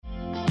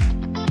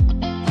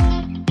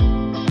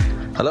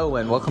Hello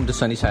and welcome to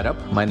Sunny Side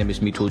Up. My name is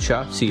Mitul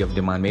Shah, CEO of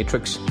Demand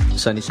Matrix.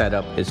 Sunny Side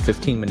Up is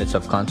 15 minutes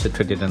of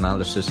concentrated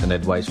analysis and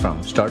advice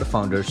from startup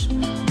founders,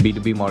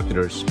 B2B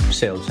marketers,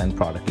 sales, and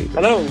product leaders.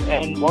 Hello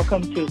and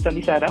welcome to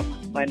Sunny Side Up.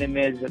 My name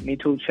is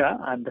Mitul Shah.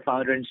 I'm the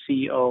founder and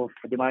CEO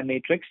of Demand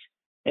Matrix.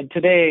 And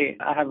today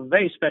I have a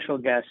very special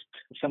guest,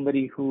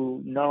 somebody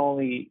who not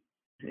only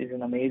is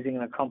an amazing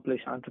and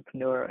accomplished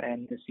entrepreneur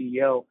and a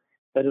CEO,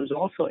 but who's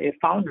also a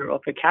founder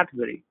of a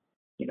category.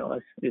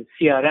 It's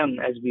CRM,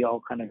 as we all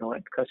kind of know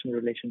it, customer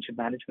relationship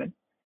management.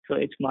 So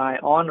it's my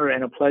honor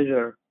and a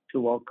pleasure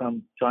to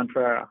welcome John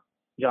Ferreira.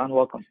 John,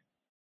 welcome.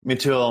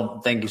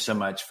 Mitul, thank you so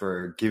much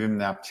for giving me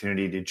the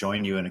opportunity to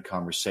join you in a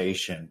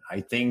conversation.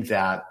 I think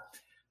that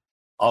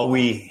all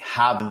we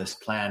have in this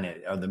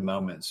planet are the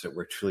moments that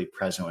we're truly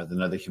present with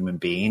another human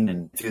being.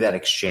 And through that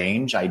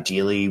exchange,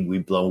 ideally, we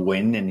blow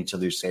wind in each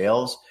other's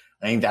sails.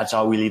 I think that's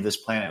all we leave this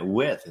planet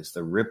with is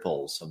the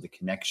ripples of the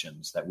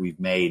connections that we've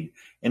made.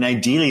 And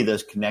ideally,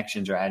 those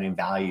connections are adding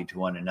value to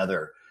one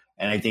another.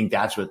 And I think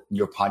that's what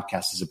your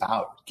podcast is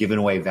about, giving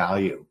away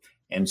value.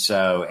 And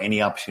so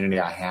any opportunity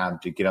I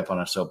have to get up on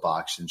a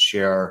soapbox and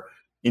share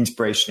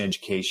inspiration,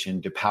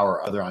 education to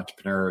power other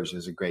entrepreneurs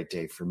is a great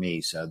day for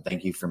me. So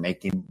thank you for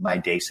making my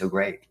day so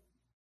great.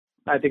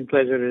 I think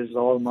pleasure is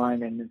all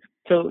mine. And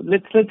so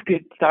let's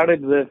get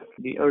started with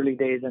the early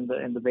days and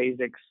the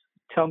basics.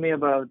 Tell me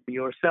about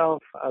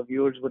yourself. Our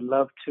viewers would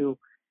love to,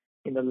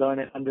 learn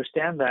and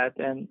understand that.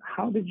 And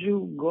how did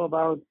you go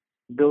about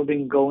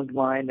building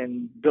Goldmine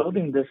and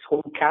building this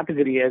whole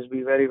category, as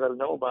we very well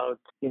know about,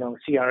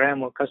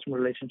 CRM or customer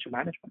relationship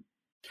management?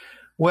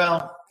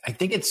 Well, I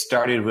think it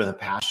started with a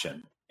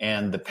passion,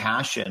 and the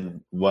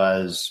passion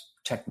was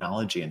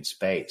technology and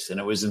space. And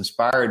it was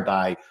inspired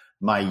by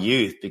my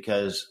youth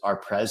because our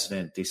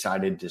president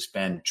decided to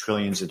spend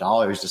trillions of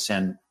dollars to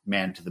send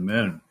man to the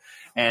moon.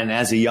 And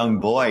as a young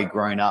boy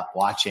growing up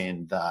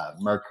watching the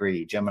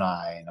Mercury,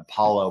 Gemini, and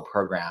Apollo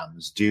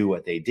programs do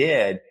what they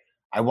did,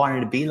 I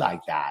wanted to be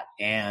like that.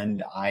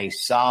 And I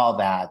saw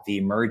that the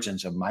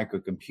emergence of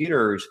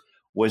microcomputers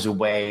was a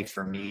way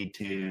for me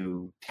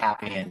to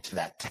tap into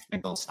that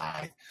technical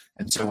side.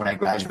 And so when I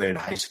graduated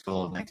high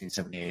school in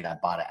 1978, I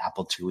bought an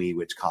Apple IIe,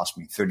 which cost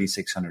me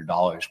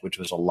 $3,600, which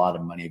was a lot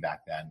of money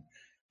back then.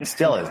 It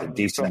still is a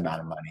decent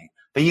amount of money.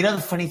 But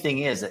the funny thing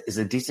is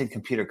a decent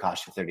computer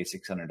costs you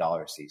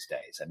 $3,600 these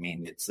days. I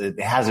mean, it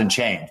hasn't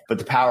changed, but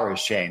the power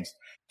has changed.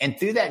 And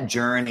through that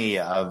journey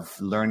of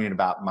learning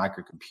about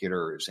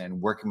microcomputers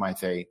and working my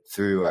way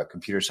through a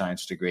computer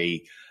science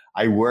degree,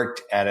 I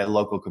worked at a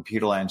local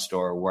Computerland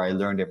store where I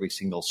learned every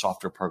single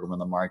software program on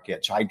the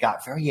market. So I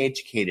got very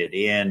educated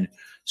in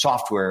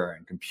software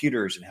and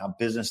computers and how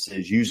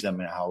businesses use them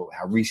and how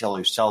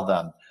resellers sell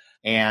them.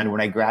 And when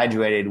I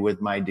graduated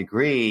with my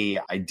degree,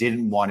 I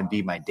didn't want to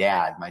be my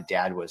dad. My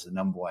dad was the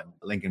number one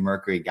Lincoln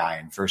Mercury guy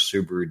and first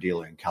Subaru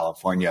dealer in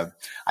California.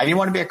 I didn't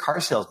want to be a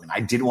car salesman. I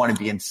didn't want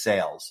to be in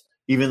sales,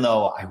 even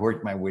though I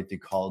worked my way through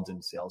college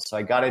in sales. So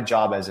I got a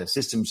job as a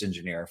systems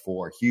engineer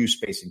for Hughes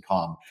Space and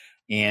Comm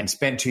and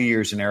spent 2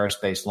 years in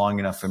aerospace, long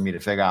enough for me to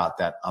figure out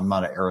that I'm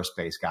not an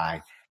aerospace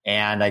guy.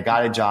 And I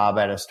got a job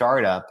at a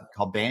startup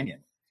called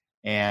Banyan.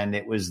 And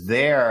it was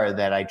there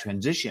that I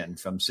transitioned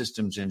from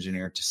systems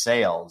engineer to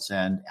sales.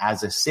 And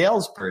as a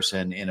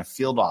salesperson in a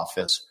field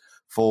office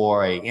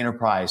for an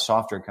enterprise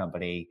software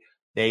company,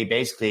 they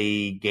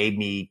basically gave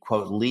me,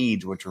 quote,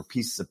 leads, which were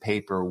pieces of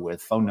paper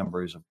with phone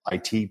numbers of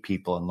IT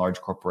people in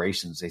large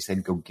corporations. They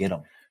said, go get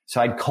them.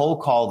 So I'd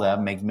cold call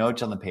them, make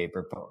notes on the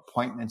paper, put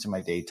appointments in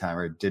my day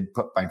timer, did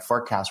put my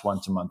forecast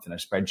once a month in a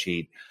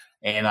spreadsheet.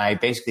 And I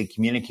basically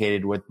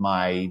communicated with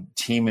my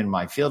team in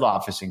my field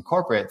office in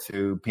corporate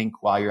through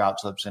pink while you're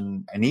out slips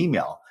and an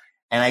email.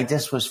 And I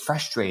just was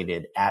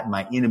frustrated at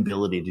my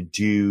inability to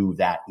do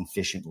that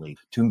efficiently,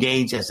 to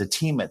engage as a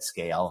team at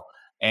scale.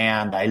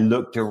 And I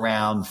looked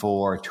around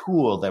for a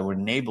tool that would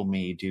enable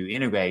me to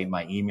integrate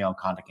my email,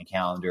 contact, and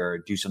calendar,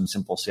 do some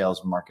simple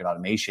sales and market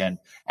automation.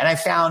 And I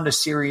found a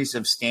series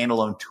of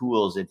standalone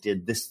tools that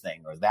did this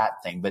thing or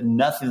that thing, but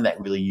nothing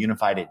that really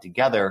unified it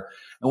together.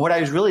 And what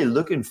I was really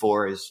looking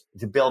for is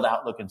to build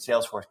Outlook and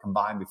Salesforce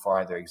combined before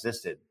either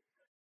existed.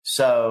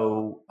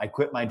 So I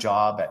quit my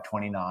job at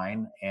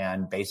 29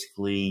 and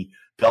basically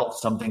built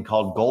something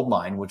called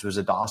Goldmine, which was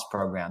a DOS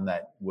program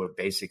that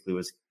basically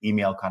was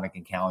email, contact,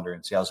 and calendar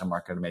and sales and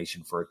market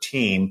automation for a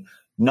team,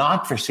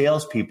 not for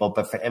salespeople,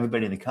 but for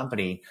everybody in the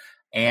company.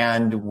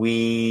 And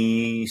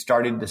we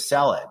started to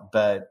sell it.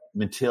 But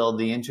Matilda,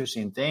 the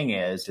interesting thing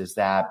is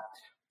that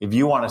if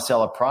you want to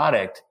sell a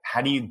product,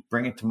 how do you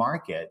bring it to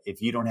market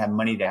if you don't have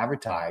money to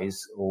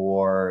advertise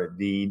or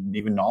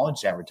even knowledge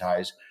to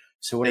advertise?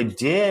 So what I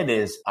did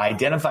is I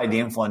identified the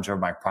influencer of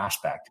my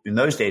prospect. In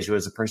those days, it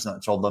was the person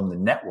that sold them the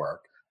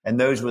network, and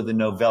those were the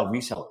Novell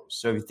resellers.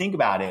 So if you think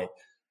about it,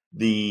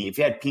 if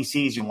you had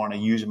PCs, you want to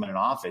use them in an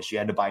office, you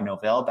had to buy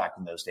Novell back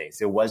in those days.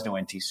 There was no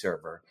NT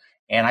server.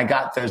 And I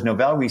got those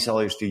Novell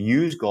resellers to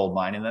use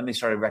Goldmine, and then they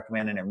started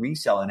recommending and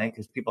reselling it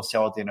because people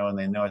sell what they know and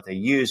they know what they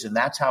use. And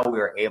that's how we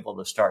were able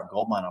to start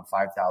Goldmine on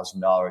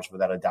 $5,000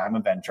 without a dime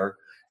of venture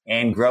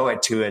and grow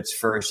it to its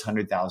first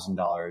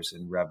 $100,000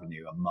 in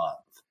revenue a month.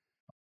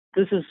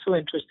 This is so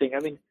interesting. I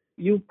mean,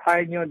 you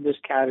pioneered this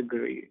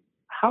category.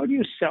 How do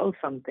you sell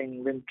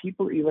something when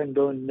people even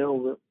don't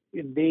know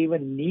if they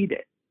even need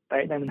it,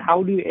 right? I mean,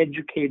 how do you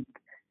educate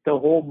the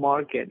whole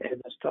market as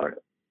a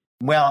startup?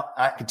 Well,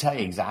 I can tell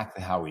you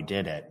exactly how we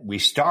did it. We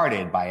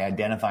started by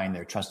identifying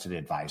their trusted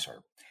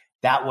advisor.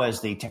 That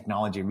was the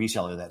technology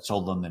reseller that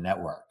sold them the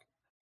network.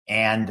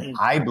 And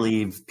I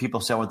believe people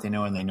sell what they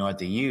know and they know what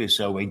they use.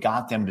 So we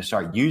got them to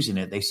start using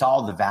it. They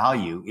saw the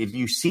value. If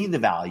you see the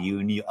value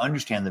and you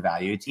understand the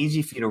value, it's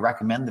easy for you to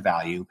recommend the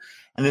value.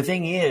 And the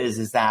thing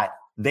is that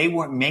they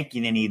weren't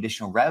making any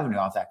additional revenue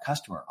off that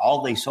customer.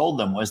 All they sold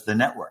them was the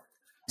network.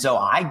 So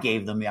I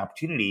gave them the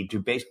opportunity to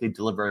basically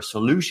deliver a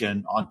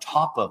solution on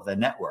top of the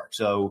network.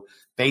 So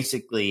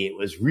basically it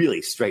was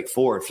really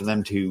straightforward for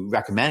them to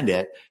recommend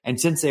it.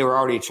 And since they were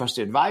already a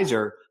trusted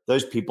advisor,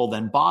 those people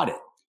then bought it.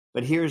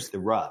 But here's the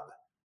rub.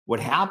 What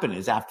happened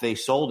is after they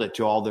sold it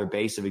to all their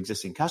base of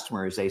existing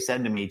customers, they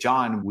said to me,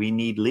 John, we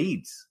need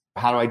leads.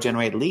 How do I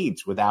generate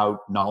leads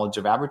without knowledge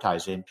of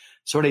advertising?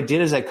 So what I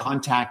did is I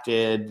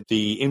contacted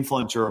the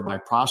influencer of my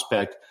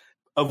prospect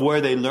of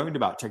where they learned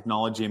about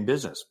technology and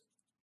business.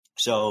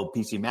 So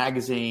PC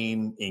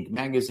Magazine, Inc.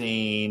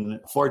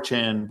 Magazine,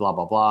 Fortune, blah,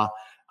 blah, blah.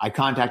 I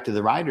contacted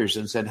the writers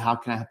and said, how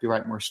can I help you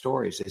write more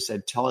stories? They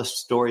said, tell us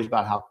stories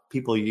about how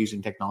people are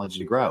using technology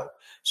to grow.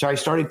 So I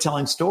started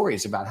telling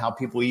stories about how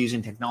people are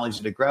using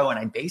technology to grow. And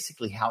I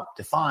basically helped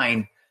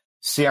define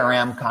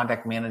CRM,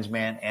 contact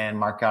management, and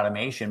market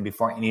automation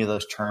before any of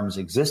those terms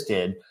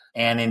existed.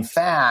 And in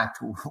fact,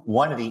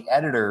 one of the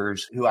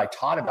editors who I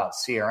taught about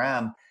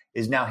CRM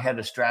is now head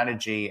of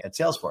strategy at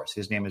Salesforce.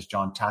 His name is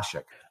John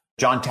Tashik.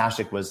 John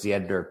Tashik was the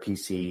editor of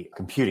PC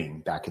Computing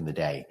back in the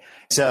day.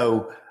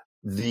 So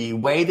the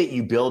way that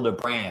you build a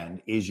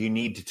brand is you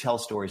need to tell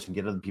stories and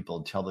get other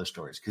people to tell those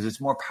stories because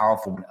it's more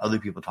powerful when other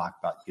people talk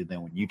about you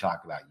than when you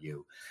talk about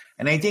you.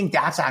 And I think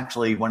that's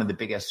actually one of the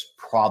biggest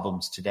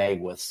problems today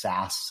with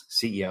SaaS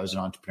CEOs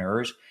and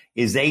entrepreneurs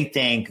is they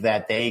think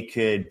that they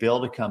could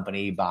build a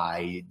company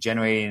by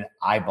generating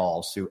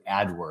eyeballs through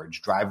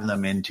AdWords, driving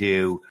them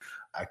into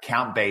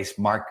account-based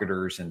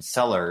marketers and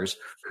sellers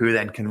who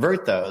then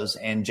convert those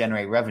and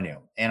generate revenue.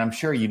 And I'm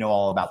sure you know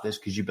all about this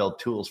because you build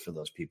tools for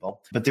those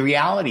people. But the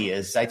reality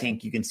is, I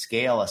think you can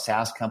scale a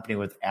SaaS company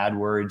with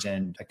AdWords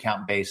and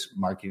account-based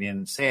marketing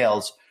and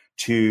sales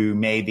to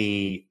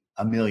maybe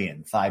 1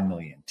 million, 5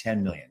 million,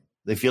 10 million.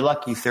 If you're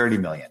lucky, 30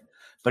 million.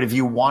 But if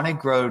you want to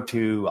grow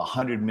to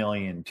 100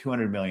 million,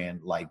 200 million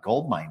like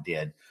Goldmine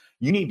did,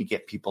 you need to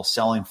get people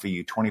selling for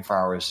you 24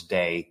 hours a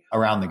day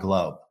around the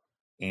globe.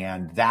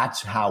 And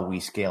that's how we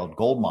scaled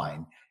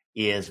Goldmine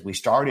is we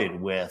started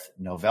with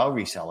Novell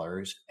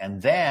resellers and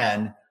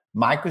then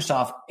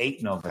Microsoft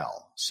ate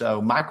Novell.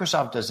 So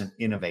Microsoft doesn't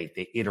innovate,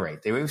 they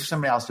iterate. They wait for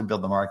somebody else to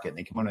build the market and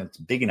they come on and it's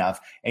big enough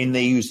and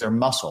they use their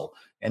muscle.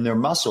 And their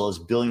muscle is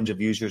billions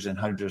of users and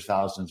hundreds of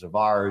thousands of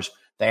hours.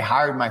 They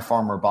hired my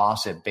former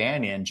boss at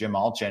Banyan, Jim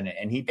Alchin,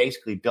 and he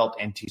basically built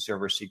NT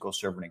Server, SQL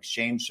Server, and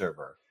Exchange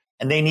Server.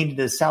 And they needed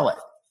to sell it.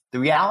 The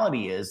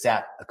reality is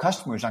that a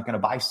customer is not going to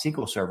buy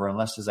SQL Server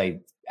unless there's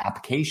an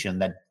application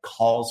that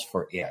calls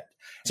for it.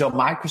 So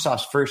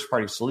Microsoft's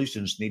first-party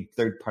solutions need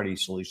third-party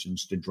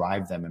solutions to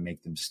drive them and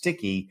make them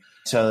sticky.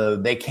 So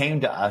they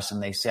came to us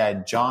and they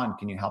said, John,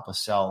 can you help us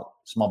sell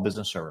Small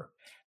Business Server?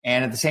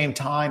 And at the same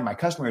time, my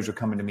customers were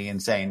coming to me and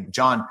saying,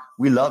 John,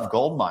 we love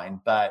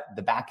Goldmine, but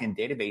the backend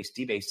database,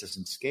 DBase,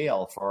 doesn't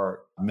scale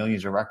for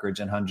millions of records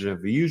and hundreds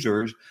of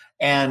users.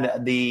 And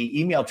the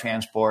email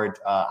transport,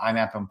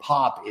 IMAP and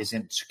POP,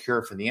 isn't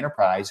secure for the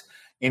enterprise.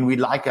 And we'd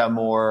like a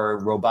more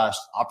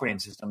robust operating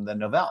system than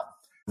Novell.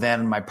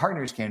 Then my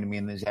partners came to me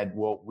and they said,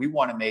 well, we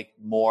want to make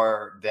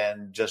more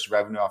than just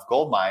revenue off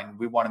Goldmine.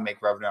 We want to make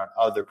revenue on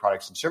other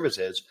products and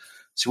services.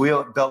 So we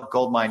built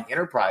Goldmine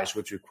Enterprise,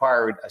 which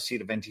required a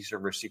seat of NT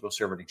Server, SQL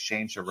Server, and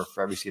Exchange Server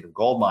for every seat of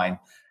Goldmine.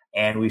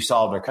 And we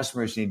solved our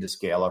customers' need to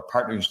scale, our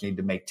partners need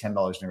to make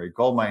 $10 in every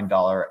Goldmine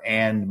dollar,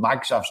 and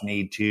Microsoft's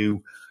need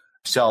to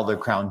sell their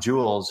crown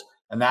jewels.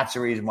 And that's the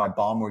reason why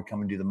Baum would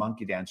come and do the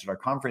monkey dance at our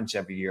conference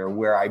every year,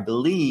 where I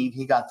believe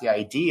he got the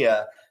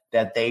idea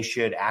that they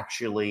should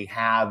actually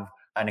have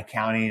an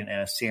accounting and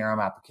a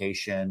CRM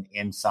application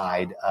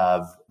inside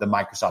of the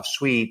Microsoft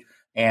suite.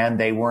 And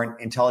they weren't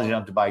intelligent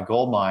enough to buy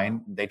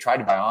Goldmine. They tried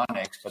to buy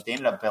Onyx, but they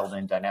ended up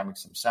building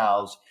Dynamics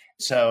themselves.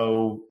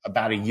 So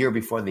about a year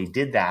before they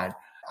did that,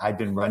 I'd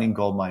been running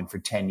Goldmine for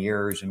 10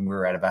 years and we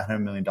were at about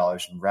 $100 million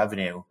in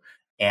revenue.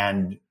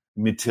 And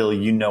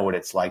Matil, you know what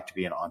it's like to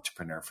be an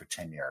entrepreneur for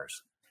 10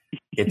 years.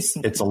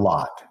 It's a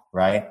lot,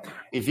 right?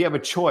 If you have a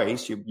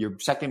choice, your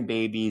second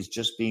baby is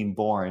just being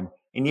born,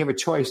 and you have a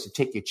choice to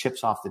take your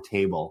chips off the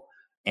table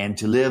and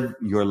to live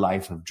your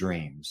life of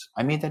dreams.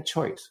 I made that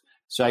choice.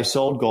 So I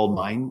sold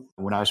Goldmine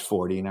when I was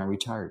 40 and I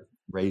retired,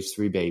 raised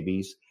 3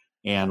 babies.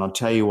 And I'll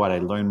tell you what, I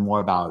learned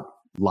more about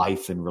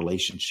life and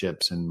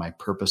relationships and my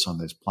purpose on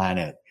this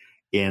planet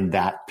in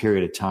that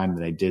period of time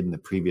that I did in the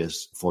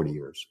previous 40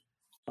 years.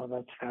 Oh,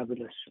 that's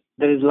fabulous.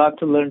 There is a lot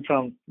to learn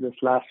from this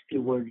last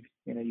few words,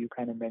 you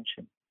kind of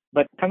mentioned.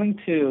 But coming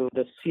to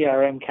the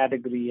CRM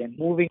category and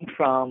moving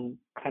from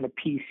kind of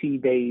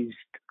PC-based,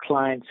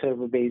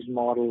 client-server-based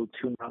model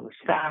to now a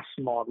SaaS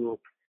model,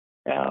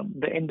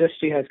 the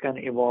industry has kind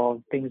of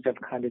evolved. Things have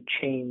kind of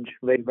changed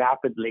very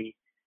rapidly.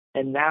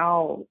 And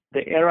now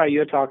the era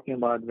you're talking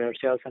about where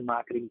sales and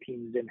marketing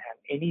teams didn't have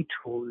any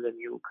tools and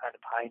you kind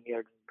of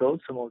pioneered and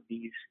built some of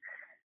these,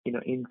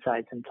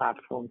 insights and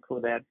platforms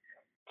for that,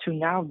 to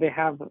now they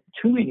have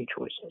too many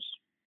choices.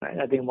 Right?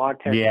 I think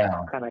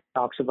MarTech kind of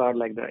talks about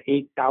like the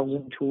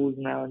 8,000 tools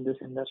now in this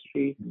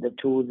industry, the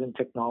tools and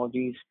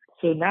technologies.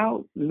 So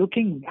now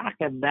looking back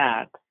at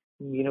that,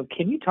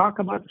 can you talk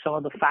about some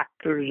of the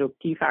factors or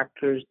key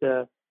factors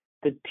the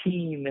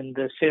team and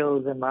the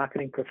sales and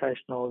marketing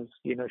professionals,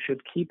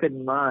 should keep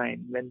in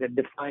mind when they're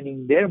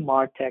defining their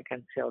MarTech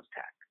and sales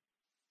tech?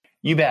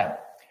 You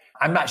bet.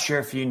 I'm not sure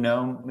if you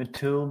know,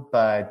 Mitul,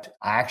 but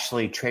I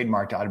actually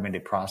trademarked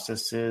automated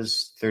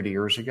processes 30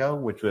 years ago,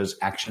 which was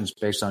actions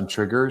based on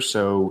triggers.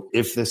 So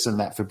if this and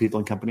that for people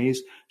and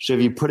companies. So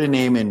if you put a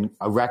name in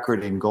a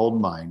record in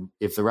Goldmine,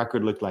 if the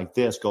record looked like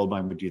this,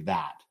 Goldmine would do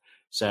that.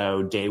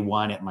 So day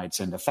 1, it might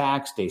send a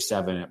fax. Day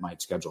 7, it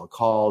might schedule a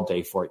call.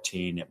 Day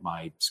 14, it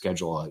might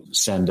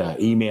send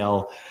an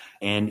email.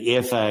 And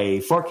if a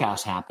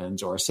forecast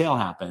happens or a sale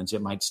happens,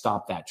 it might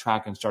stop that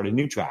track and start a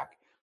new track.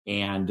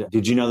 And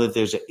did you know that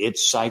there's an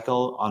itch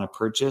cycle on a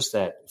purchase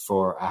that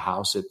for a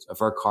house,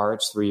 for a car,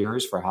 it's 3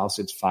 years, for a house,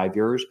 it's 5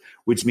 years,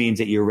 which means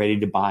that you're ready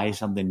to buy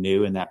something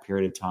new in that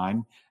period of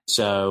time.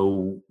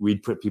 So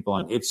we'd put people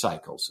on itch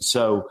cycles.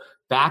 So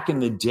back in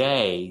the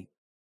day,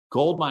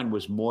 Goldmine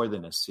was more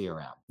than a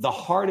CRM. The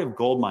heart of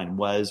Goldmine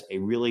was a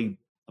really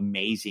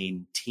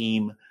amazing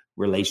team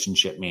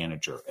relationship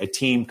manager, a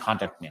team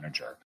contact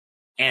manager.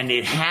 And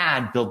it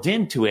had built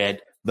into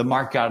it the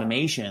market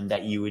automation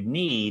that you would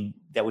need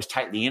that was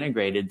tightly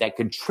integrated that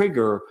could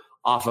trigger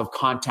off of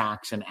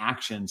contacts and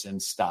actions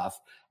and stuff.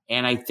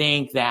 And I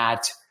think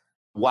that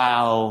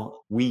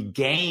while we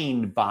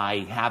gained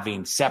by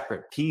having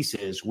separate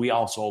pieces, we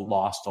also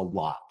lost a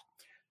lot.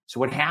 So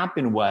what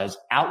happened was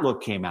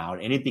Outlook came out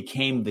and it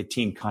became the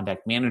team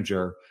contact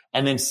manager,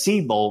 and then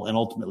Siebel and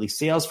ultimately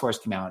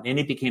Salesforce came out and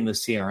it became the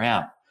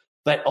CRM.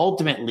 But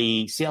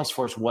ultimately,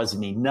 Salesforce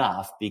wasn't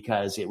enough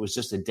because it was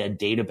just a dead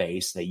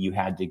database that you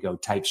had to go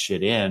type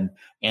shit in.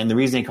 And the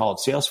reason they call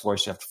it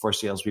Salesforce, you have to force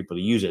salespeople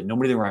to use it.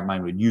 Nobody in their right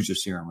mind would use a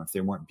CRM if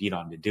they weren't beat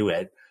on to do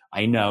it.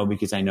 I know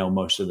because I know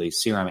most of the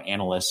CRM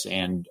analysts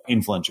and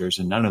influencers,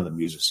 and none of them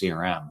use a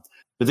CRM.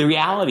 But the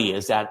reality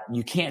is that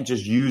you can't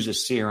just use a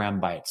CRM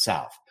by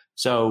itself.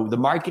 So the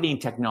marketing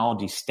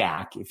technology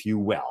stack, if you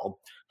will,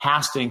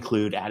 has to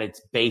include at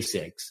its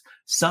basics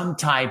some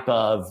type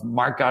of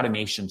market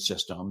automation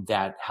system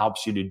that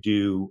helps you to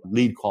do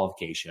lead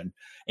qualification.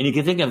 And you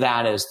can think of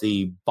that as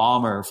the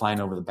bomber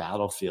flying over the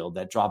battlefield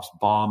that drops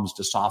bombs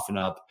to soften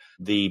up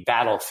the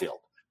battlefield.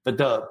 But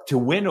to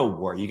win a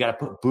war, you got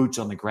to put boots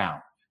on the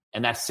ground,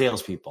 and that's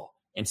salespeople.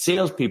 And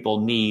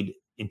salespeople need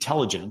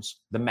intelligence,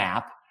 the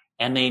map,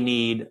 and they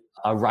need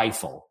a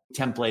rifle,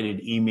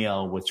 templated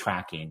email with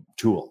tracking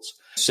tools.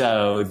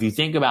 So if you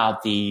think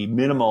about the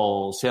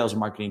minimal sales and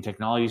marketing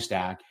technology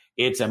stack,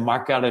 it's a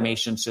market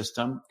automation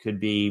system, could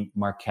be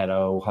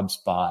Marketo,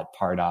 HubSpot,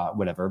 Pardot,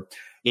 whatever.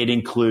 It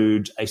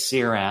includes a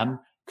CRM,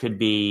 could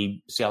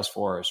be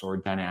Salesforce or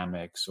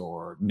Dynamics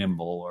or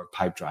Nimble or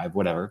Pipedrive,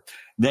 whatever.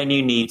 Then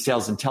you need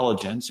sales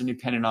intelligence, and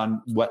depending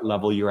on what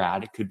level you're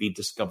at, it could be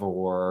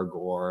DiscoverOrg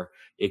or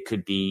it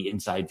could be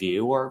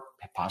InsideView or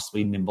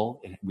possibly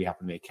Nimble. We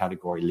happen to be a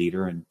category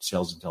leader in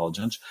sales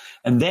intelligence.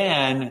 And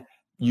then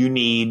you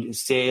need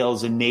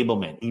sales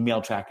enablement,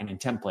 email tracking and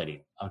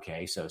templating.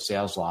 Okay, so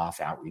SalesLoft,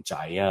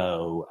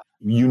 Outreach.io,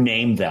 you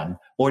name them,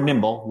 or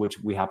Nimble, which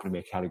we happen to be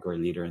a category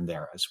leader in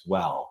there as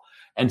well.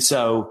 And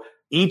so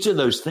each of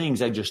those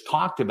things I just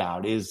talked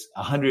about is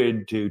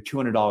 $100 to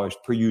 $200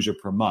 per user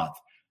per month.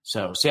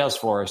 So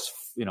Salesforce,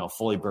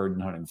 fully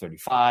burdened,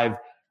 $135.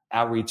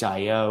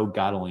 Outreach.io,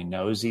 God only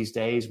knows these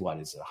days. What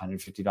is it,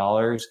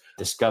 $150?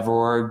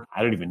 DiscoverOrg,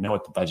 I don't even know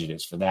what the budget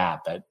is for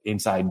that. But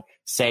inside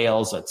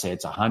sales, let's say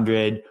it's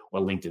 $100, or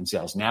LinkedIn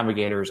Sales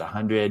Navigator is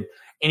 $100.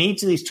 And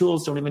each of these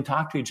tools don't even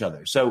talk to each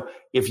other. So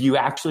if you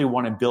actually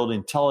want to build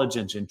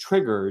intelligence and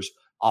triggers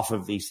off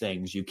of these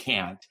things, you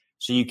can't.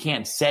 So you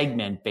can't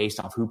segment based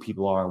off who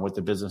people are and what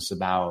the business is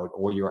about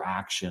or your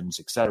actions,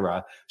 et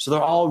cetera. So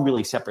they're all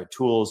really separate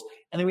tools.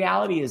 And the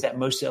reality is that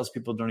most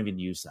salespeople don't even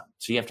use them.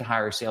 So you have to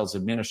hire a sales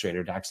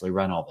administrator to actually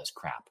run all this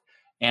crap.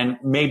 And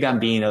maybe I'm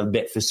being a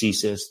bit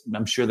facetious.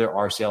 I'm sure there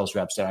are sales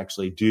reps that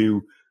actually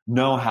do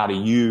know how to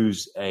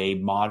use a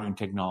modern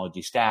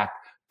technology stack,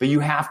 but you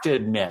have to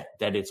admit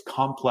that it's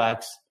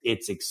complex,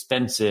 it's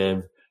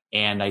expensive,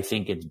 and I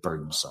think it's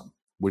burdensome.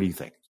 What do you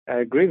think? I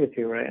agree with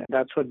you, right?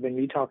 That's what, when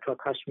we talk to our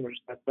customers,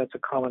 that's a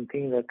common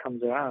theme that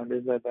comes around,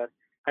 is that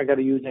I got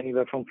to use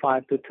anywhere from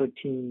 5 to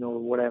 13 or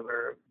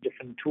whatever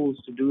different tools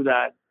to do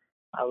that.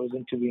 I was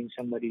interviewing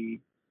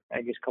somebody,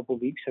 I guess, a couple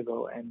of weeks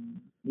ago, and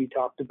we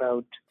talked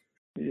about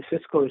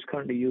Cisco is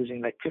currently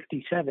using like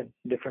 57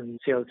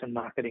 different sales and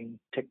marketing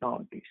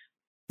technologies.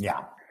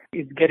 Yeah.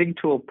 It's getting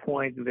to a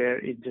point where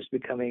it's just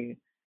becoming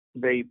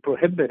very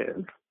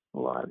prohibitive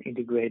while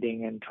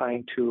integrating and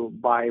trying to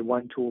buy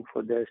one tool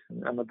for this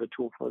and another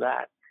tool for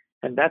that.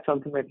 And that's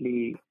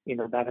ultimately,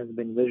 that has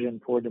been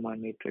vision for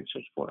Demand Matrix,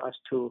 is for us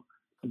to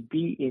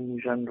be in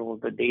general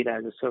the data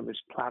as a service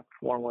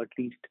platform, or at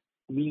least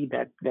be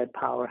that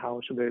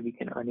powerhouse where we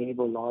can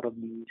enable a lot of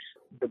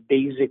the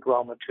basic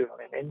raw material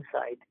and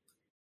insight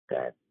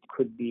that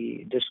could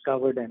be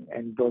discovered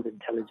and build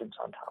intelligence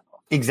on top of.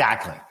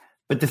 Exactly.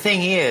 But the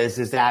thing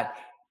is that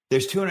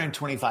there's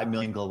 225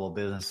 million global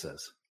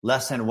businesses.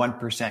 Less than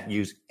 1%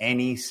 use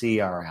any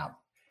CRM.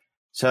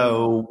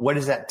 So what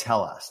does that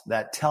tell us?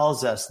 That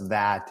tells us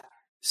that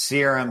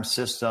CRM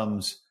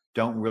systems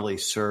don't really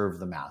serve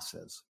the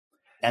masses.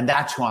 And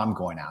that's who I'm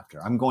going after.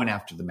 I'm going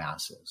after the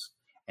masses.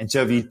 And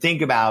so if you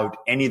think about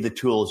any of the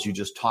tools you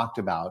just talked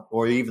about,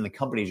 or even the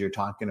companies you're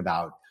talking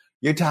about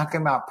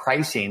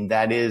pricing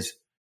that is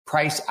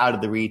priced out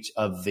of the reach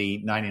of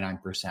the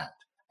 99%.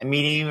 I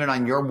mean, even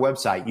on your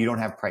website, you don't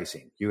have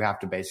pricing. You have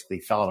to basically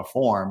fill out a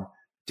form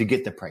to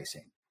get the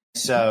pricing.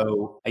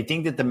 So I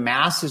think that the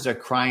masses are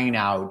crying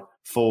out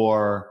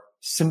for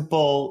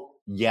simple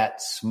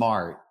yet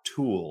smart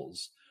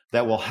tools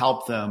that will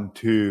help them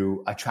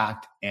to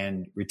attract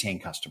and retain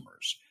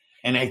customers.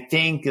 And I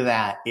think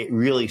that it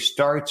really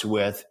starts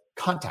with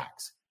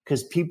contacts,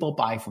 because people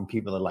buy from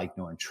people they like,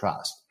 know, and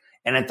trust.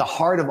 And at the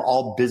heart of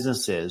all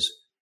businesses,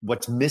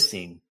 what's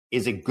missing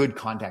is a good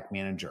contact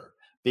manager.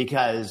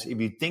 Because if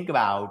you think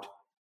about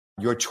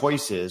your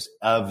choices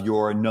of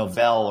your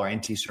Novell or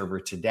NT server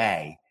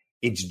today,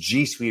 it's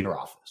G Suite or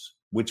Office.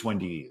 Which one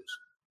do you use?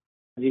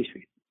 G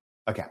Suite.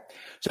 Okay.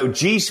 So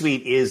G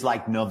Suite is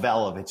like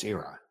Novell of its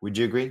era. Would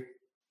you agree?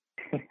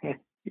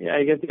 Yeah,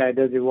 I guess it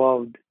has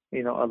evolved,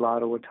 a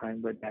lot over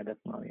time, but yeah,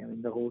 definitely. I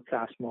mean, the whole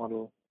SaaS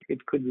model,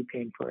 it could be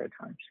painful at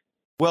times.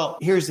 Well,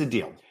 here's the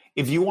deal.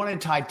 If you want to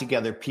tie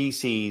together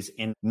PCs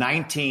in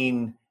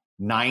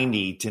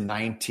 1990 to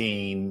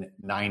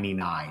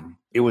 1999,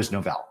 it was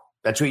Novell.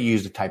 That's what you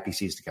used to tie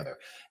PCs together.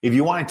 If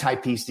you want to tie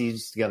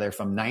PCs together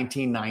from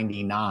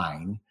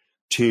 1999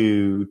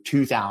 to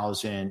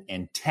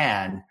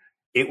 2010,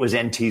 it was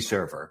NT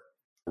Server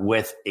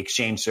with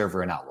Exchange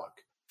Server and Outlook.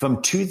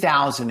 From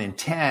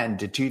 2010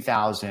 to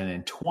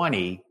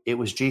 2020, it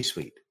was G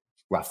Suite,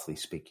 roughly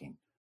speaking.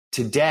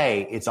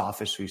 Today, it's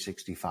Office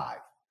 365.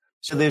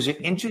 So there's an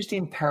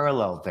interesting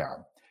parallel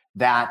there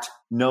that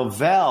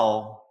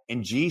Novell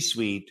and G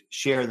Suite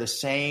share the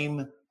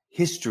same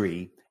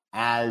history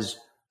as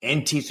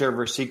NT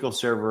Server, SQL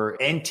Server,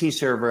 NT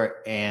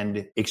Server,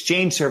 and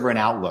Exchange Server and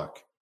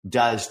Outlook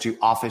does to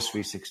Office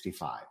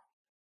 365.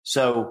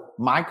 So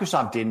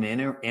Microsoft didn't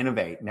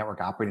innovate network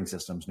operating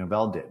systems,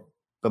 Novell did,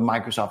 but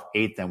Microsoft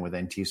ate them with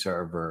NT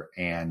Server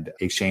and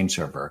Exchange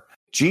Server.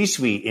 G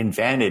Suite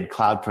invented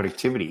cloud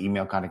productivity,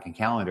 email, contact, and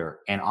calendar,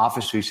 and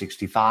Office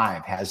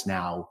 365 has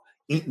now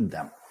eaten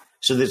them.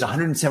 So there's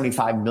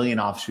 175 million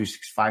Office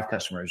 365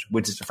 customers,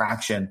 which is a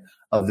fraction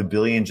of the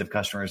billions of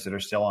customers that are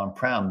still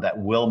on-prem that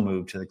will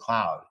move to the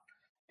cloud.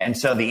 And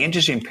so the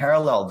interesting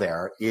parallel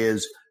there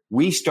is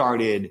we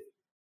started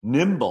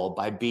Nimble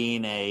by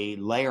being a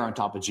layer on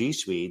top of G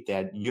Suite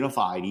that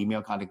unified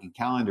email, contact, and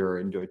calendar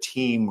into a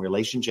team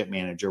relationship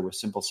manager with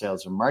simple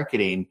sales and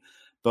marketing.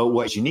 But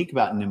what's unique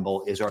about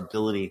Nimble is our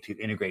ability to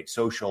integrate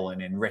social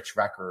and enrich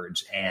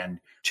records and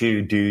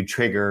to do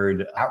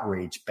triggered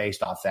outreach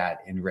based off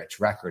that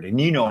enriched record.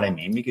 And you know what I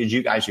mean, because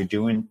you guys are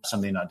doing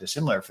something not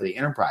dissimilar for the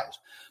enterprise.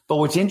 But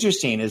what's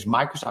interesting is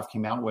Microsoft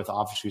came out with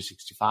Office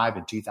 365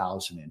 in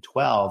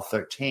 2012,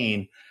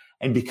 13.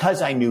 And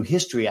because I knew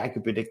history, I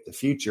could predict the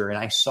future. And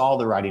I saw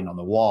the writing on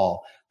the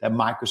wall that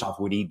Microsoft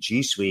would eat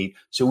G Suite.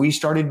 So we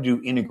started to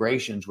do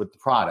integrations with the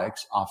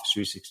products, Office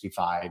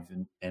 365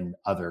 and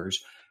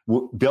others,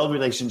 build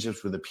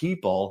relationships with the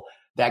people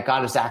that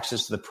got us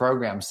access to the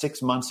program.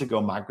 6 months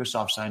ago,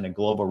 Microsoft signed a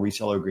global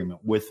reseller agreement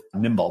with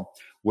Nimble,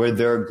 where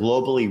they're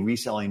globally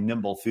reselling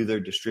Nimble through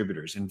their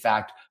distributors. In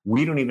fact,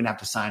 we don't even have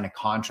to sign a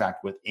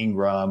contract with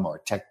Ingram or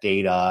Tech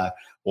Data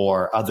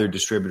or other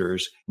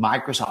distributors.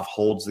 Microsoft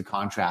holds the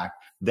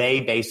contract.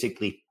 They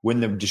basically, when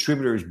the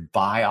distributors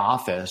buy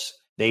Office,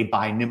 they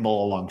buy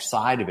Nimble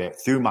alongside of it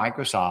through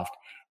Microsoft.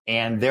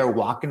 And they're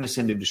walking us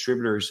into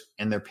distributors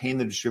and they're paying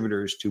the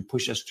distributors to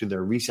push us to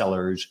their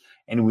resellers.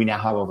 And we now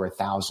have over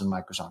 1,000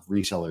 Microsoft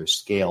resellers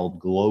scaled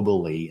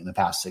globally in the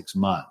past 6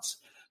 months.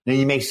 Now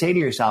you may say to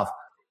yourself,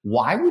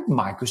 why would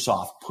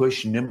Microsoft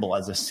push Nimble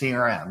as a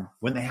CRM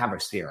when they have a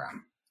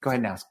CRM? Go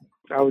ahead and ask me.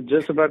 I was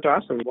just about to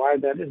ask them why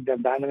that is the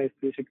Dynamics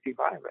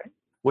 365, right?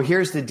 Well,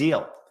 here's the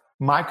deal.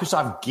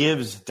 Microsoft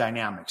gives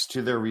Dynamics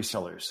to their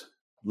resellers.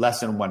 Less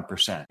than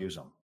 1% use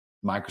them.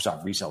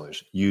 Microsoft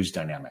resellers use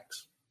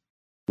Dynamics.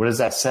 What does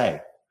that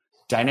say?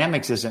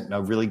 Dynamics isn't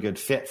a really good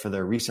fit for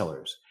their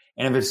resellers.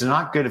 And if it's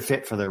not good a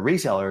fit for their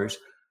resellers,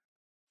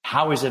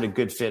 how is it a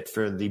good fit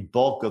for the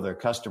bulk of their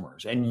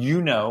customers? And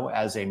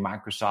as a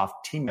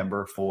Microsoft team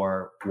member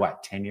for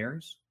 10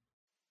 years?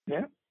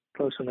 Yeah,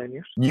 close to 9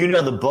 years.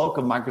 The bulk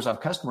of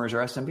Microsoft customers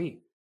are SMB,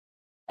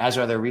 as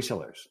are their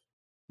resellers.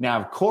 Now,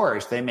 of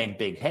course, they make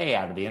big hay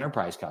out of the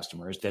enterprise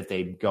customers that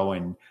they go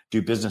and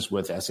do business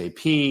with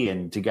SAP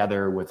and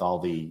together with all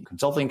the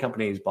consulting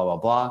companies, blah, blah,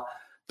 blah.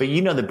 But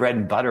the bread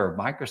and butter of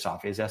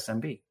Microsoft is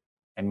SMB.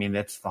 I mean,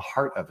 that's the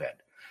heart of it.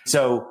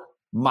 So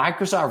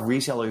Microsoft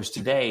resellers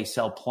today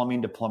sell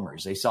plumbing to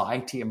plumbers. They sell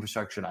IT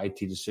infrastructure to IT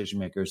decision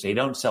makers. They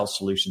don't sell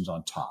solutions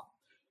on top.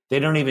 They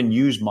don't even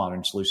use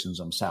modern solutions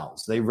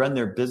themselves. They run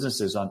their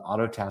businesses on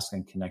Autotask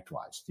and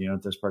ConnectWise. Do you know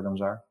what those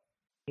programs are?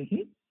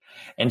 Mm-hmm.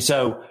 And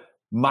so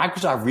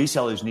Microsoft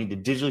resellers need to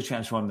digitally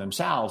transform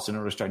themselves in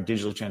order to start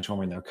digitally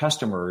transforming their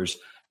customers.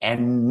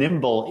 And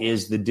Nimble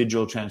is the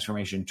digital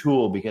transformation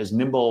tool because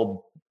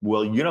Nimble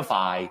will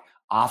unify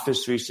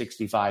Office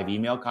 365,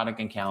 email,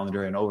 contact, and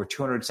calendar, and over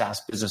 200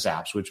 SaaS business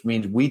apps, which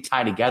means we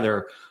tie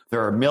together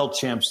their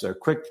MailChimps, their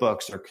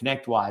QuickBooks, their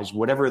ConnectWise,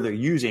 whatever they're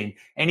using.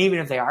 And even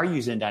if they are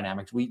using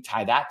Dynamics, we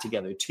tie that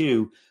together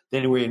too.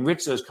 Then we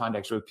enrich those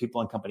contacts with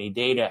people and company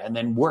data and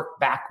then work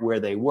back where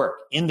they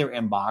work in their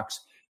inbox,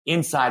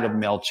 inside of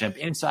MailChimp,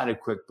 inside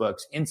of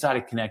QuickBooks, inside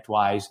of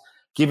ConnectWise,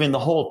 giving the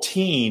whole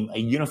team a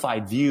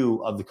unified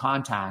view of the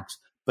contacts,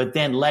 but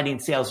then letting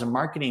sales and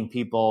marketing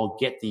people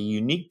get the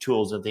unique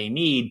tools that they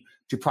need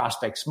to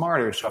prospect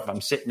smarter. So if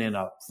I'm sitting in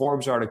a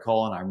Forbes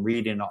article and I'm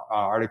reading an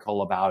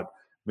article about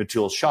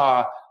Mitul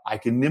Shah, I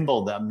can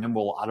Nimble them.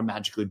 Nimble will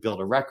automatically build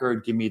a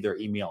record, give me their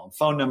email and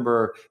phone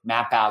number,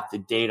 map out the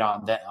data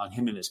on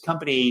him and his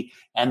company,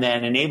 and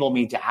then enable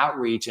me to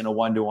outreach in a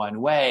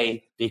one-to-one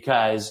way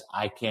because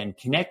I can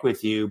connect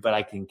with you, but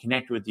I can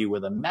connect with you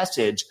with a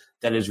message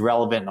that is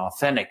relevant and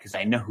authentic because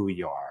I know who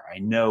you are. I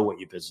know what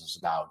your business is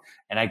about.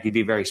 And I can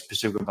be very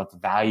specific about the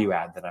value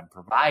add that I'm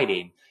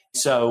providing.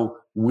 So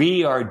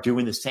we are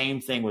doing the same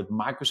thing with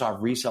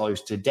Microsoft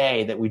resellers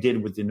today that we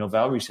did with the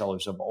Novell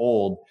resellers of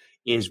old,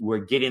 is we're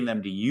getting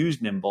them to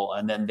use Nimble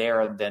and then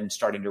they're then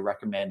starting to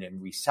recommend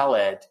and resell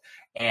it.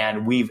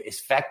 And we've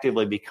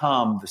effectively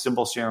become the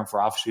simple CRM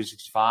for Office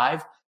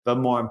 365, but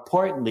more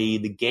importantly,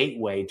 the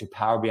gateway to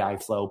Power BI,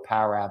 Flow,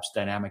 Power Apps,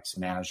 Dynamics,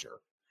 and Azure.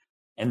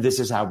 And this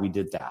is how we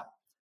did that.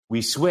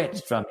 We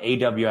switched from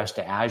AWS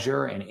to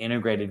Azure and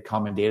integrated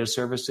common data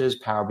services,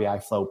 Power BI,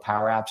 Flow,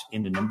 Power Apps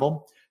into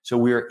Nimble. So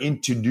we're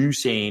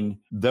introducing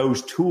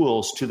those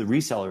tools to the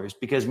resellers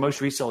because most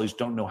resellers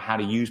don't know how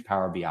to use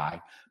Power BI,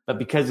 but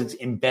because it's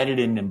embedded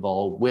in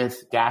Nimble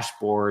with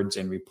dashboards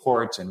and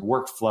reports and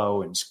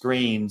workflow and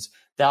screens,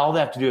 that all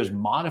they have to do is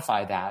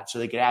modify that so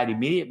they can add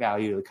immediate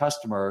value to the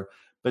customer.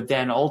 But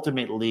then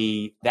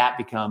ultimately that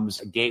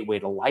becomes a gateway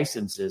to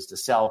licenses to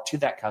sell to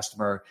that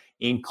customer,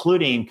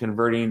 including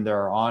converting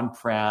their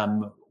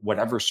on-prem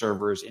whatever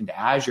servers into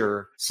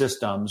Azure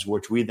systems,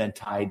 which we then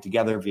tied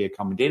together via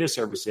common data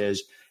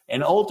services.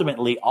 And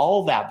ultimately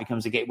all of that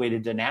becomes a gateway to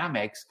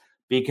Dynamics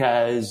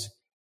because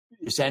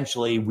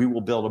essentially we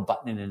will build a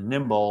button in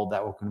Nimble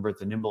that will convert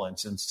the Nimble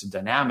instance to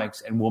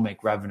Dynamics and we'll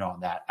make revenue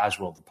on that as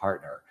will the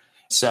partner.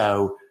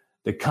 So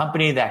the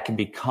company that can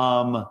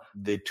become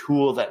the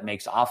tool that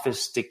makes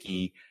Office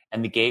sticky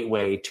and the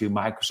gateway to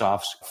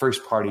Microsoft's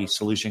first-party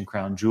solution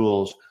crown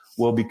jewels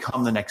will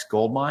become the next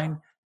gold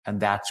mine, and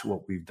that's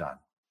what we've done.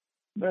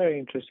 Very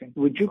interesting.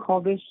 Would you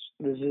call this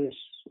is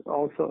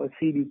also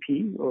a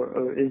CDP,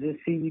 or is this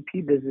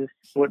CDP? This is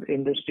what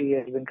industry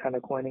has been kind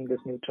of coining this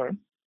new term?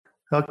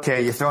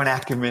 Okay, you're throwing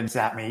acronyms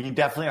at me. You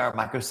definitely are a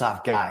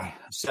Microsoft guy.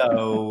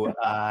 So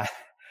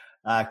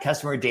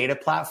customer data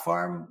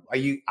platform. Are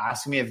you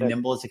asking me if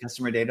Nimble is a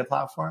customer data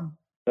platform?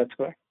 That's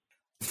correct.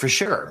 For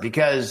sure.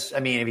 Because,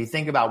 if you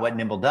think about what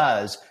Nimble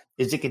does,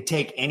 is it could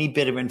take any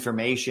bit of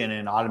information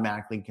and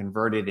automatically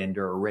convert it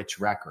into a rich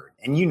record.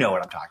 And you know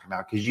what I'm talking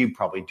about because you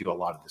probably do a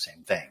lot of the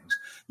same things.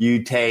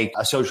 You take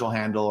a social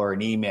handle or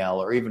an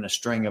email or even a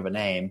string of a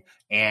name,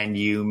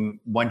 and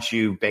once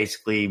you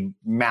basically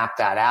map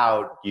that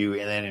out, and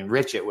then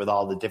enrich it with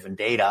all the different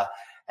data.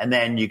 And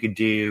then you could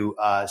do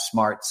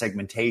smart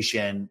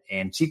segmentation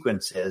and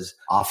sequences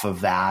off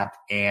of that.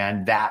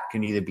 And that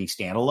can either be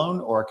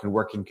standalone or it can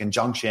work in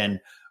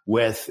conjunction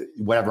with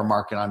whatever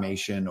market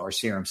automation or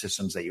CRM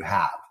systems that you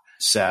have.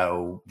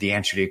 So the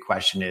answer to your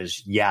question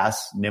is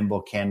yes,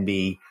 Nimble can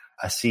be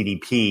a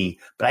CDP.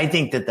 But I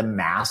think that the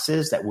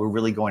masses that we're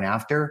really going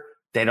after,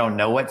 they don't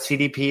know what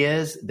CDP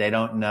is. They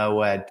don't know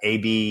what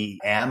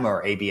ABM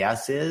or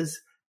ABS is.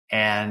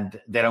 And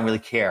they don't really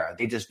care.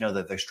 They just know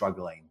that they're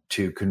struggling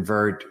to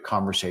convert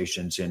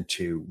conversations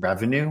into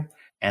revenue.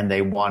 And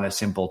they want a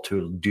simple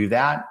tool to do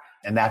that.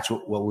 And that's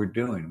what we're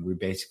doing. We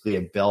basically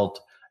have built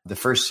the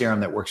first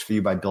CRM that works for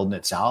you by building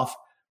itself,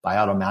 by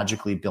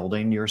automagically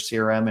building your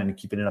CRM and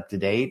keeping it up to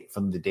date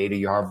from the data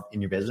you have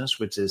in your business,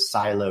 which is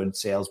siloed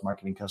sales,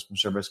 marketing, customer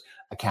service,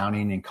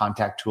 accounting, and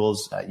contact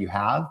tools that you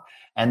have.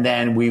 And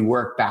then we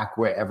work back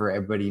wherever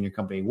everybody in your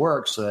company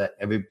works so that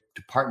every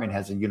department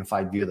has a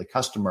unified view of the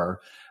customer.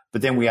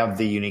 But then we have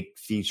the unique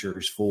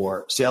features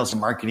for sales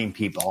and marketing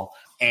people.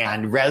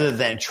 And rather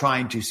than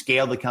trying to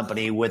scale the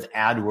company with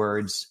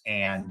AdWords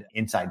and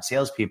inside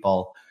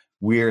salespeople,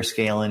 we're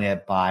scaling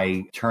it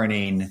by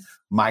turning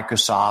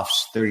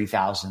Microsoft's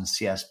 30,000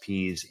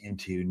 CSPs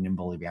into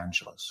nimble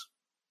evangelists.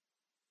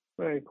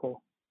 Very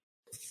cool.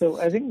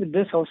 So I think with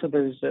this also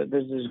there's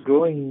this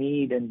growing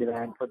need and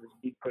demand for this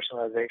deep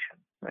personalization,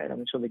 right? I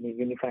mean, so when you're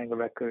unifying a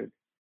record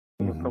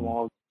from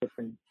all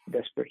different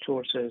disparate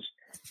sources,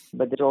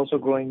 but there's also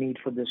growing need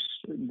for this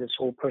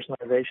whole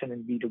personalization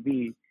in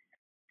B2B.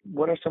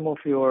 What are some of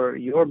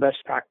your best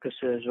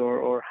practices,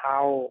 or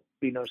how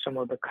some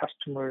of the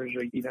customers,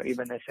 or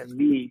even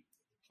SMB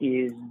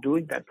is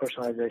doing that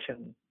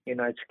personalization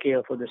at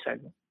scale for this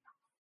segment?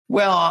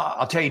 Well,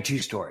 I'll tell you two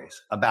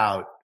stories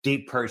about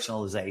deep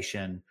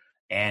personalization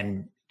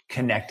and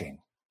connecting.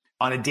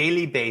 On a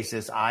daily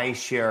basis, I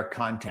share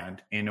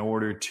content in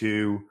order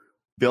to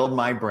build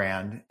my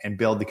brand and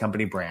build the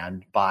company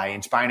brand by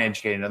inspiring and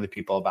educating other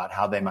people about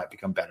how they might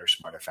become better,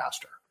 smarter,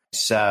 faster.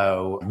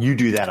 So you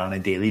do that on a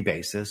daily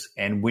basis.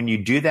 And when you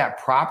do that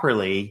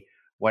properly,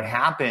 what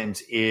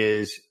happens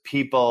is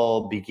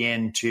people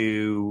begin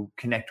to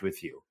connect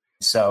with you.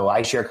 So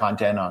I share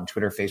content on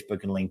Twitter,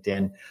 Facebook, and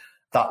LinkedIn,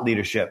 thought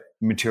leadership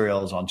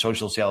materials on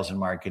social sales and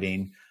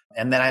marketing.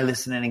 And then I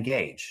listen and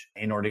engage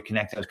in order to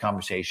connect those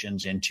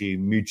conversations into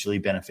mutually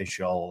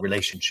beneficial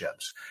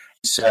relationships.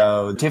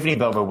 So Tiffany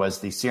Bova was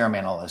the CRM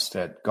analyst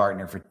at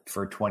Gartner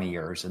for 20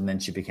 years, and then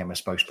she became a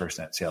spokesperson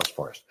at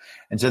Salesforce.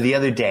 And so the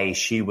other day,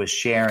 she was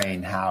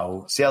sharing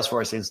how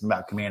Salesforce isn't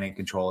about command and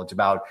control. It's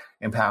about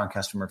empowering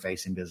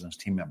customer-facing business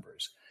team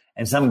members.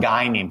 And some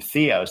guy named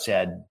Theo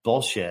said,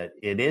 bullshit,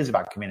 it is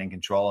about command and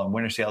control, and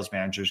when are sales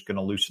managers going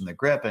to loosen the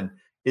grip? And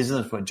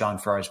isn't this what John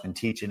Farrar's been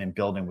teaching and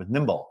building with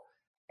Nimble?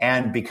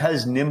 And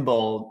because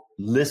Nimble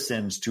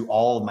listens to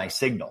all of my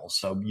signals,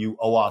 so you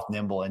OAuth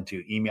Nimble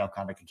into email,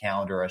 contact, and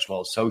calendar, as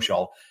well as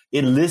social,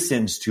 it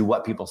listens to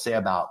what people say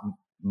about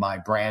my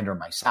brand or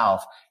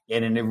myself,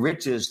 and it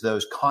enriches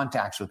those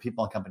contacts with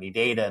people and company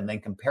data, and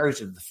then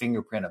compares it to the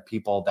fingerprint of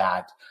people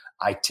that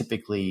I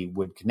typically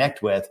would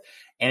connect with.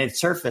 And it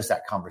surfaced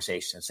that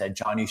conversation and said,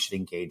 John, you should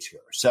engage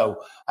here.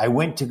 So I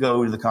went to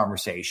go to the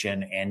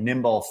conversation, and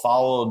Nimble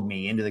followed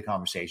me into the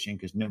conversation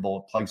because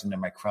Nimble plugs into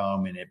my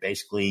Chrome, and it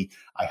basically,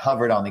 I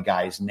hovered on the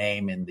guy's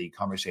name in the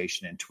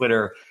conversation in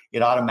Twitter.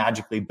 It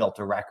automatically built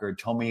a record,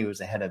 told me he was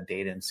the head of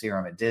data and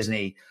CRM at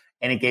Disney,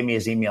 and it gave me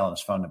his email and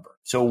his phone number.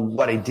 So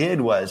what I did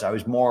was I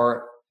was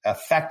more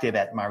effective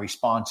at my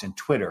response in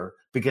Twitter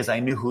because I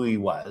knew who he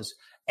was.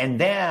 And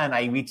then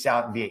I reached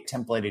out via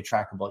templated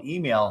trackable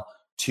email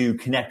to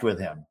connect with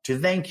him, to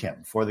thank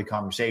him for the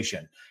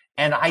conversation.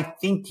 And I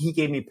think he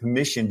gave me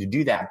permission to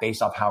do that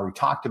based off how he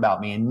talked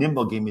about me. And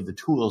Nimble gave me the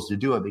tools to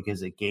do it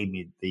because it gave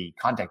me the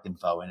contact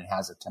info and it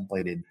has a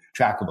templated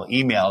trackable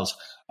emails.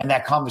 And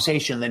that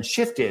conversation then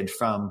shifted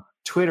from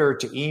Twitter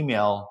to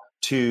email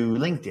to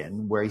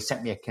LinkedIn, where he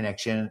sent me a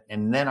connection.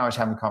 And then I was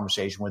having a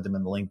conversation with him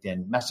in the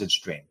LinkedIn message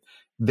stream.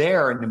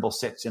 There, Nimble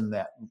sits in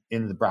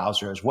the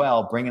browser as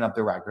well, bringing up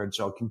the record.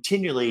 So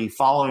continually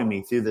following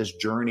me through this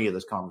journey of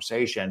this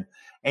conversation.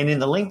 And in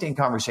the LinkedIn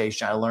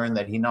conversation, I learned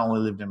that he not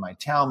only lived in my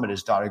town, but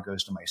his daughter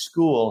goes to my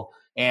school.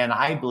 And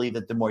I believe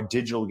that the more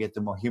digital we get,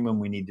 the more human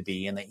we need to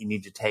be, and that you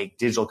need to take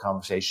digital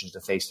conversations to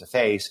face.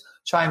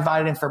 So I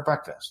invited him for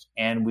breakfast,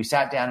 and we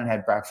sat down and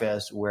had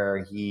breakfast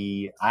where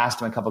I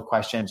asked him a couple of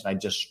questions, and I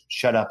just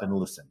shut up and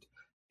listened.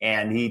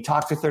 And he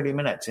talked for 30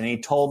 minutes, and he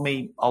told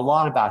me a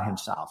lot about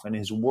himself and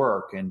his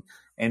work. And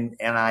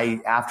I,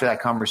 after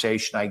that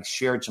conversation, I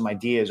shared some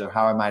ideas of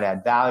how I might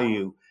add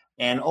value.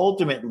 And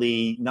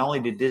ultimately, not only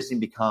did Disney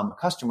become a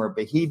customer,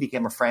 but he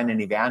became a friend and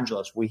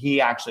evangelist, where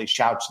he actually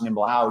shouts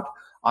Nimble out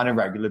on a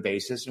regular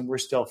basis, and we're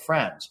still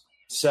friends.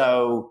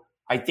 So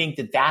I think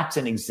that that's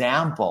an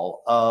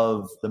example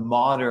of the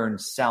modern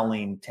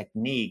selling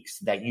techniques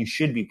that you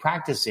should be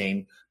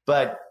practicing,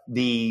 but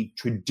the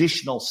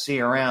traditional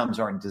CRMs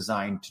aren't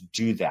designed to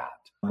do that.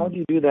 How do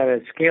you do that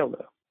at scale,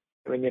 though?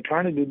 When you're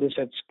trying to do this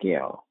at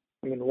scale,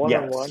 I mean,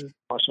 one-on-one,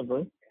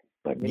 possibly,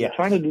 but when you're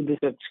trying to do this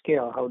at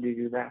scale, how do you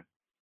do that?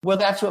 Well,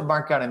 that's what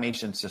market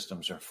automation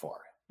systems are for.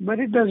 But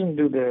it doesn't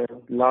do the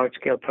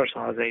large-scale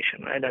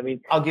personalization, right? I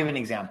mean, I'll give an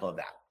example of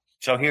that.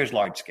 So here's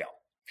large scale.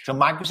 So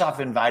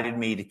Microsoft invited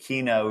me to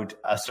keynote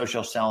a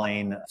social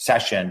selling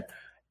session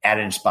at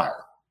Inspire.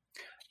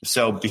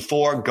 So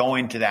before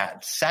going to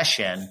that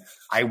session,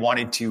 I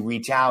wanted to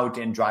reach out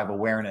and drive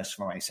awareness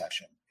for my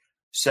session.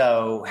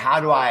 So how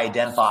do I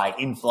identify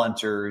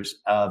influencers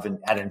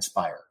at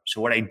Inspire?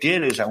 So what I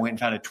did is I went and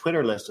found a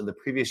Twitter list of the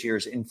previous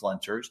year's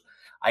influencers.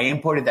 I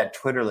imported that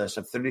Twitter list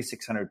of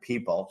 3,600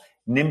 people.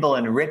 Nimble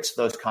enriched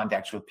those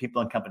contacts with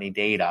people and company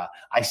data.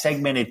 I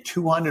segmented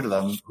 200 of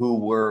them who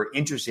were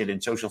interested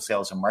in social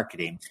sales and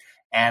marketing,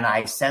 and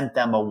I sent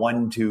them a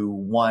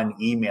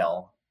 1-to-1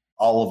 email,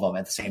 all of them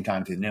at the same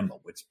time through Nimble,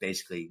 which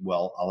basically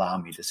will allow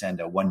me to send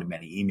a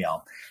one-to-many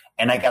email.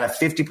 And I got a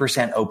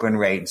 50% open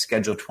rate and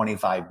scheduled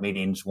 25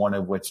 meetings, one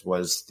of which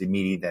was the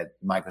meeting that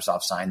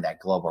Microsoft signed that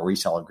global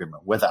resale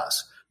agreement with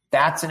us.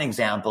 That's an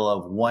example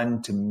of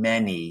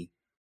one-to-many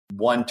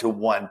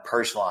one-to-one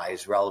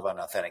personalized, relevant,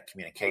 authentic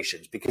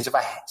communications. Because if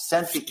I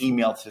sent the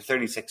email to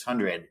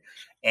 3,600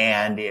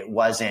 and it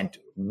wasn't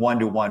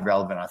one-to-one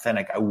relevant,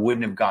 authentic, I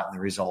wouldn't have gotten the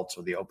results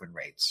or the open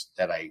rates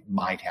that I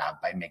might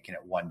have by making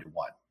it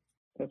one-to-one.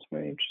 That's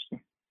very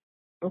interesting.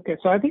 Okay,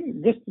 so I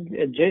think just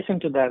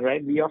adjacent to that,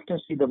 right, we often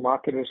see the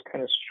marketers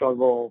kind of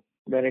struggle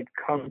when it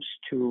comes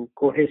to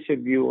cohesive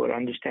view or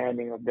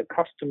understanding of the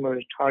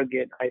customer's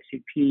target,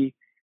 ICP,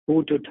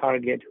 who to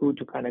target, who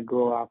to kind of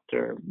go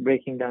after,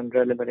 breaking down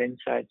relevant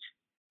insights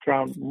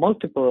from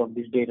multiple of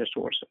these data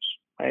sources,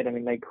 right? I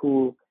mean, like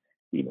who,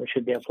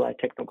 should they apply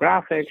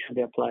technographics? Should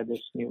they apply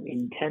this new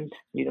intent,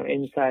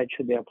 insight?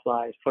 Should they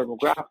apply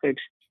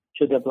firmographics?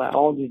 Should they apply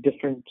all these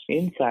different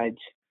insights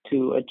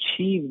to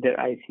achieve their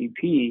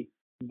ICP?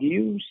 Do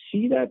you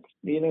see that,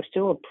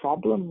 still a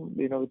problem,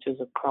 which is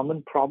a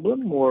common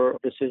problem, or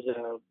this is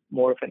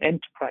more of an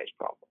enterprise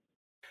problem?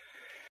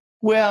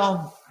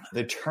 Well,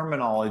 the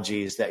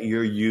terminologies that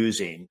you're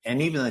using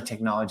and even the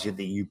technology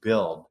that you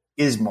build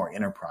is more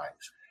enterprise.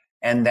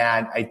 And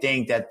that I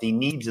think that the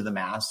needs of the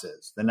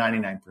masses, the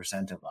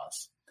 99% of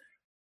us,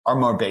 are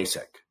more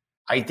basic.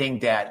 I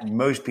think that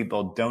most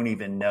people don't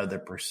even know the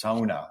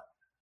persona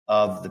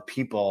of the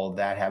people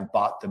that have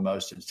bought the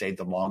most and stayed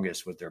the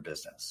longest with their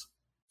business.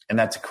 And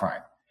that's a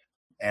crime.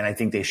 And I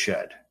think they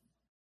should.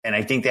 And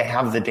I think they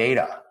have the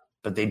data,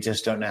 but they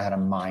just don't know how to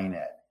mine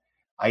it.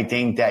 I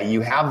think that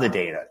you have the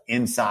data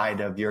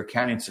inside of your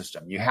accounting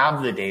system. You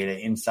have the data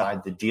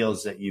inside the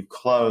deals that you've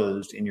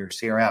closed in your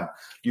CRM.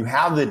 You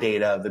have the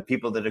data of the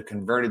people that have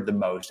converted the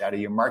most out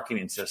of your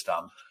marketing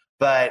system,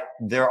 but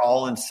they're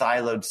all in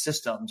siloed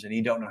systems and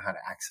you don't know how to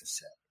access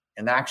it.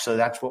 And actually,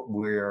 that's what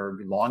we're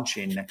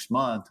launching next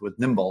month with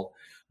Nimble,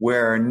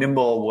 where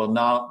Nimble will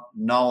not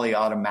only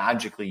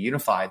automatically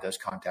unify those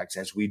contacts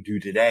as we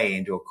do today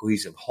into a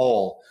cohesive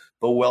whole,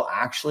 but we'll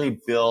actually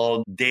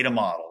build data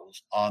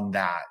models on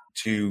that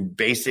to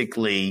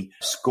basically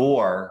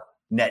score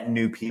net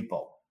new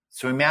people.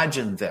 So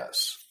imagine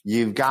this.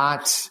 You've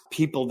got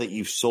people that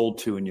you've sold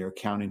to in your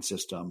accounting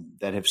system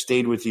that have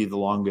stayed with you the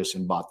longest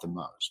and bought the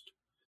most.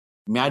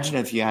 Imagine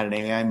if you had an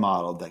AI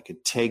model that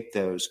could take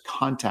those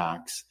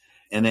contacts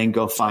and then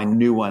go find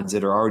new ones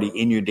that are already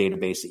in your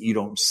database that you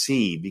don't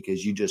see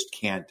because you just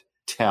can't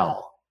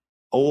tell,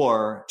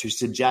 or to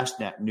suggest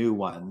net new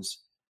ones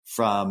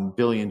from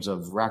billions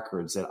of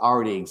records that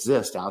already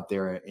exist out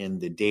there in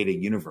the data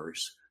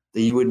universe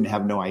that you wouldn't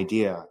have no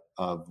idea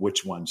of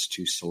which ones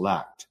to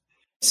select.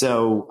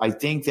 So I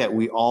think that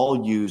we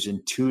all use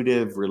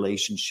intuitive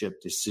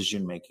relationship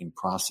decision-making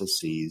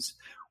processes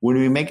when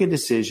we make a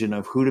decision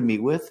of who to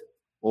meet with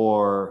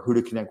or who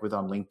to connect with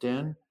on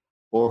LinkedIn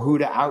or who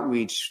to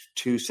outreach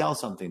to sell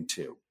something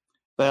to.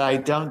 But I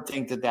don't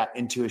think that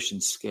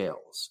intuition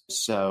scales.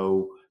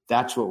 So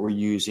that's what we're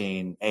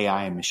using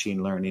AI and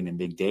machine learning and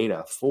big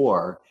data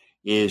for,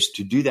 is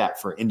to do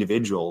that for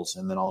individuals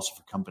and then also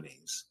for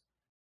companies.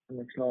 That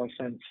makes a lot of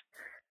sense.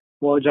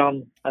 Well,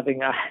 John, I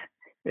think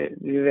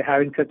we were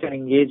having such an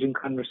engaging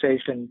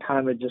conversation.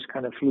 Time had just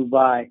kind of flew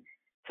by.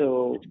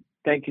 So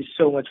thank you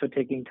so much for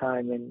taking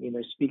time and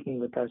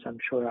speaking with us. I'm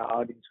sure our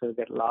audience will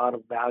get a lot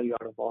of value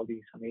out of all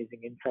these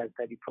amazing insights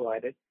that you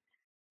provided.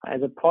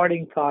 As a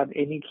parting thought,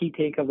 any key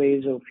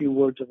takeaways or a few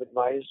words of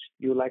advice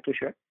you would like to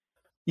share?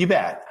 You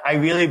bet. I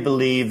really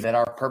believe that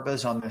our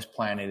purpose on this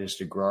planet is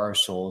to grow our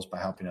souls by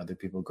helping other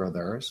people grow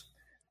theirs.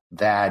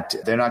 That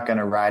they're not going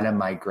to write on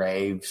my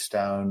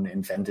gravestone,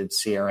 invented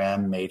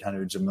CRM, made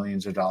hundreds of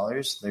millions of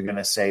dollars. They're going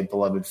to say,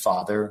 beloved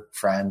father,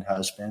 friend,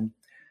 husband.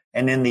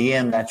 And in the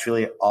end, that's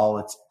really all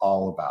it's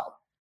all about.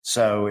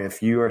 So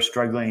if you are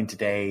struggling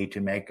today to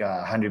make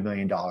 $100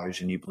 million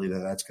and you believe that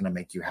that's going to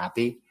make you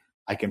happy,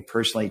 I can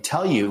personally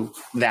tell you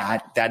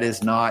that that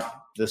is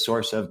not the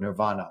source of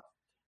nirvana.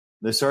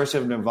 The source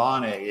of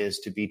nirvana is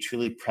to be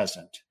truly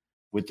present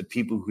with the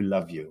people who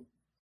love you.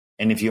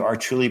 And if you are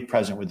truly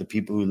present with the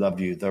people who love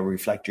you, they'll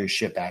reflect your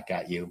shit back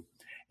at you.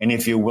 And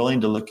if you're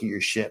willing to look at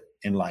your shit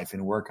in life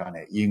and work on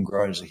it, you can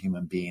grow as a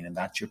human being. And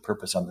that's your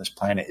purpose on this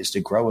planet, is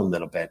to grow a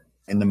little bit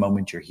in the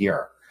moment you're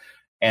here.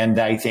 And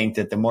I think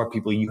that the more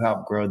people you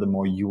help grow, the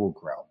more you will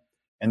grow.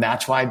 And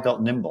that's why I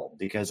built Nimble,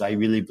 because I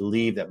really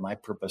believe that my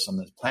purpose on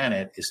this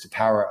planet is to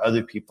power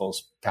other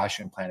people's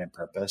passion, plan, and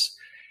purpose.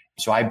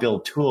 So I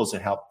build tools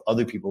that help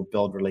other people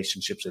build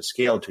relationships at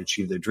scale to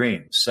achieve their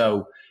dreams.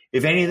 So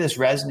if any of this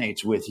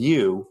resonates with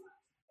you,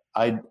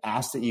 I'd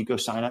ask that you go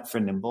sign up for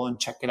Nimble and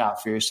check it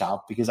out for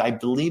yourself, because I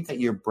believe that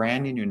your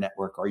brand and your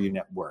network are your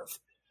net worth.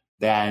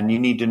 Then you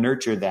need to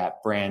nurture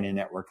that brand and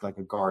network like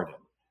a garden.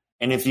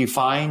 And if you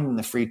find in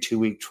the free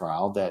 2-week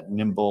trial that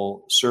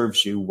Nimble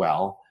serves you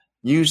well,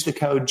 use the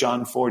code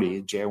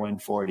JOHN40,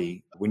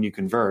 JON40, when you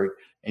convert,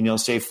 and you'll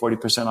save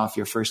 40% off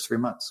your first 3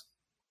 months.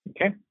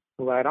 Okay,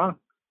 right on.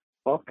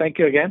 Well, thank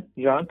you again,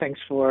 John. Thanks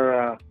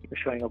for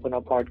showing up on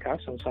our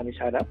podcast on Sunny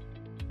Side Up.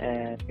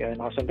 And you have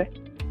an awesome day.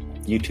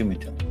 You too,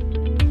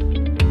 Mitul.